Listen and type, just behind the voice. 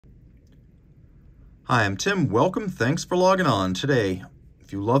Hi, I'm Tim. Welcome. Thanks for logging on. Today,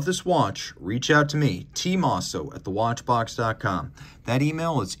 if you love this watch, reach out to me, Team Mosso at thewatchbox.com. That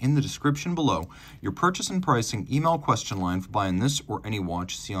email is in the description below. Your purchase and pricing email question line for buying this or any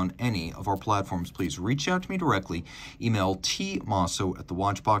watch you see on any of our platforms. Please reach out to me directly. Email tmosso at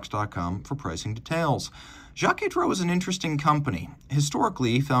thewatchbox.com for pricing details. Jaquet Droz is an interesting company.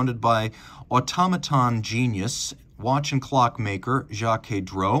 Historically founded by automaton genius watch and clock maker Jaquet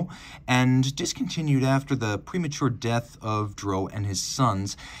Droz, and discontinued after the premature death of Droz and his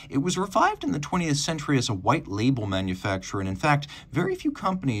sons. It was revived in the 20th century as a white label manufacturer, and in fact, very few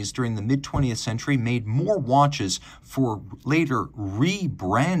companies during the mid-20th century made more watches for later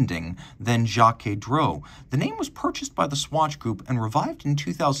rebranding than Jaquet Droz. The name was purchased by the Swatch Group and revived in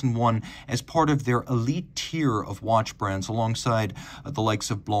 2001 as part of their elite tier of watch brands alongside the likes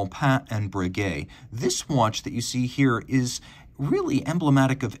of Blancpain and Breguet. This watch that you see here is really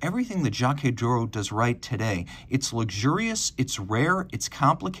emblematic of everything that Jaquet Droz does right today. It's luxurious, it's rare, it's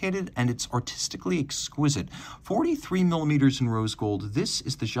complicated, and it's artistically exquisite. 43 millimeters in rose gold. This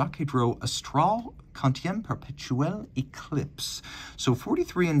is the Jaquet Droz Astrale Quantième Perpétual Eclipse. So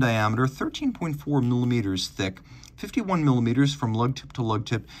 43 in diameter, 13.4 millimeters thick, 51 millimeters from lug tip to lug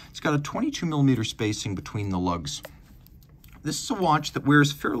tip. It's got a 22 millimeter spacing between the lugs. This is a watch that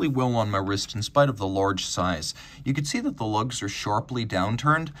wears fairly well on my wrist in spite of the large size. You can see that the lugs are sharply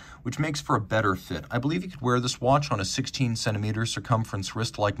downturned, which makes for a better fit. I believe you could wear this watch on a 16 centimeter circumference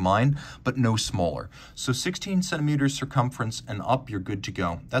wrist like mine, but no smaller. So 16 centimeters circumference and up, you're good to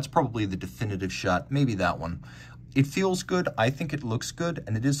go. That's probably the definitive shot, maybe that one. It feels good, I think it looks good,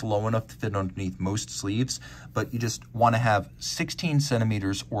 and it is low enough to fit underneath most sleeves, but you just want to have 16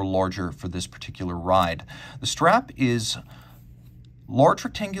 centimeters or larger for this particular ride. The strap is large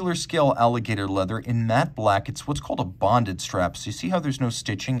rectangular scale alligator leather in matte black. It's what's called a bonded strap. So you see how there's no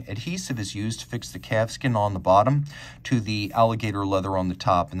stitching? Adhesive is used to fix the calf skin on the bottom to the alligator leather on the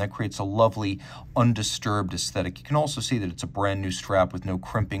top, and that creates a lovely undisturbed aesthetic. You can also see that it's a brand new strap with no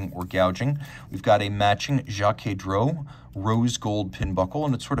crimping or gouging. We've got a matching Jaquet Droz rose gold pin buckle,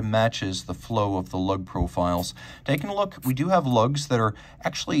 and it sort of matches the flow of the lug profiles. Taking a look, we do have lugs that are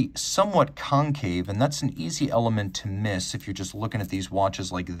actually somewhat concave, and that's an easy element to miss if you're just looking at these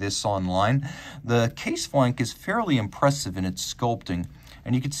watches like this online. The case flank is fairly impressive in its sculpting,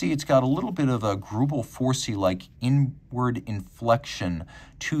 and you can see it's got a little bit of a Grubel Forsey-like inward inflection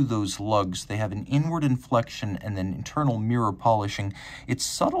to those lugs. They have an inward inflection and then internal mirror polishing. It's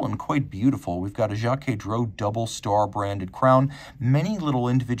subtle and quite beautiful. We've got a Jaquet Droz double star branded crown, many little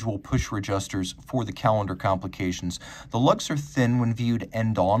individual pusher adjusters for the calendar complications. The lugs are thin when viewed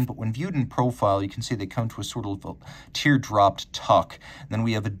end on, but when viewed in profile, you can see they come to a sort of a teardropped tuck. Then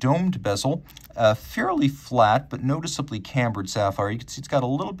we have a domed bezel, fairly flat but noticeably cambered sapphire. You can see it's got a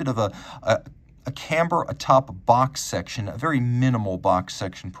little bit of a camber atop box section, a very minimal box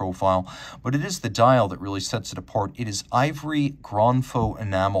section profile, but it is the dial that really sets it apart. It is ivory grand faux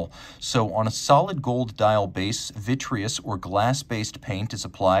enamel. So on a solid gold dial base, vitreous or glass-based paint is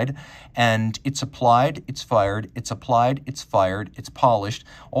applied, and it's applied, it's fired, it's applied, it's fired, it's polished.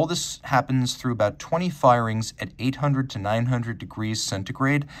 All this happens through about 20 firings at 800 to 900 degrees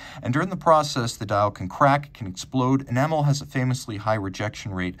centigrade, and during the process, the dial can crack, can explode. Enamel has a famously high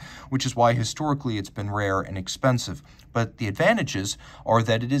rejection rate, which is why historically it's been rare and expensive. But the advantages are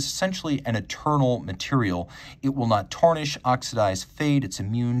that it is essentially an eternal material. It will not tarnish, oxidize, fade. It's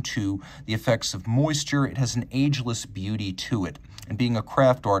immune to the effects of moisture. It has an ageless beauty to it. And being a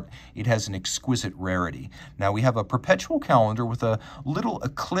craft art, it has an exquisite rarity. Now we have a perpetual calendar with a little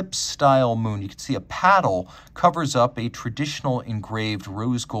eclipse-style moon. You can see a paddle covers up a traditional engraved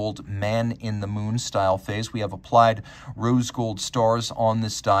rose gold man in the moon style phase. We have applied rose gold stars on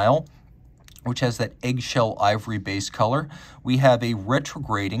this dial, which has that eggshell ivory base color. We have a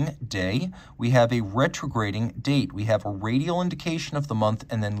retrograding day. We have a retrograding date. We have a radial indication of the month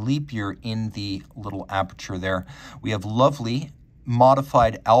and then leap year in the little aperture there. We have lovely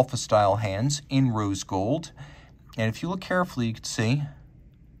modified alpha style hands in rose gold. And if you look carefully, you can see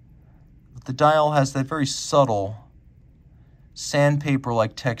that the dial has that very subtle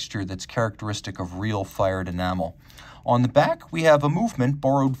sandpaper-like texture that's characteristic of real fired enamel. On the back, we have a movement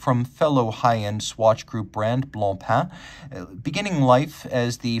borrowed from fellow high-end Swatch Group brand Blancpain. Beginning life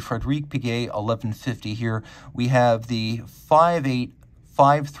as the Frédéric Piguet 1150 here, we have the 5.8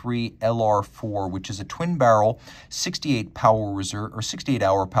 53 LR4, which is a twin barrel 68 power reserve, or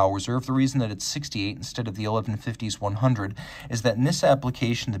 68-hour power reserve. The reason that it's 68 instead of the 1150's 100 is that in this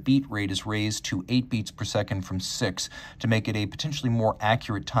application, the beat rate is raised to 8 beats per second from 6 to make it a potentially more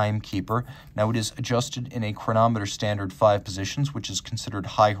accurate timekeeper. Now, it is adjusted in a chronometer standard 5 positions, which is considered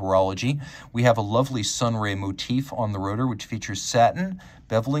high horology. We have a lovely sunray motif on the rotor, which features satin,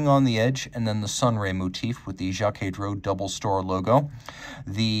 beveling on the edge, and then the sunray motif with the Jaquet Droz double star logo.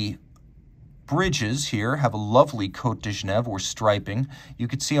 The bridges here have a lovely Côte de Genève or striping. You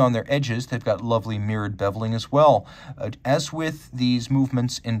can see on their edges they've got lovely mirrored beveling as well. As with these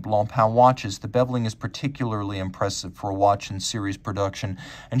movements in Blancpain watches, the beveling is particularly impressive for a watch in series production.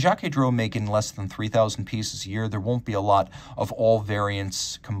 And Jaquet Droz make in less than 3,000 pieces a year. There won't be a lot of all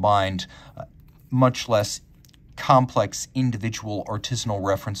variants combined, much less complex individual artisanal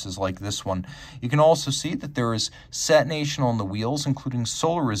references like this one. You can also see that there is satination on the wheels, including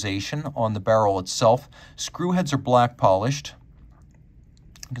solarization on the barrel itself. Screw heads are black polished.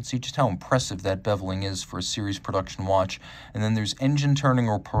 You can see just how impressive that beveling is for a series production watch. And then there's engine turning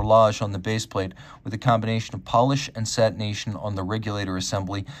or perlage on the base plate with a combination of polish and satination on the regulator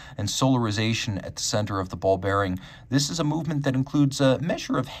assembly and solarization at the center of the ball bearing. This is a movement that includes a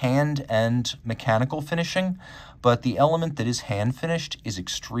measure of hand and mechanical finishing, but the element that is hand finished is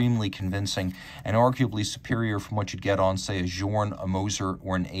extremely convincing and arguably superior from what you'd get on, say, a Journe, a Moser,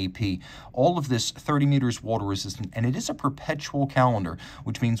 or an AP. All of this 30 meters water resistant, and it is a perpetual calendar,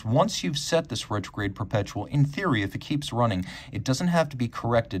 which means once you've set this retrograde perpetual, in theory, if it keeps running, it doesn't have to be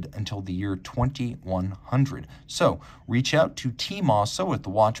corrected until the year 2100. So reach out to Team Mosso at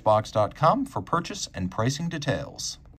thewatchbox.com for purchase and pricing details.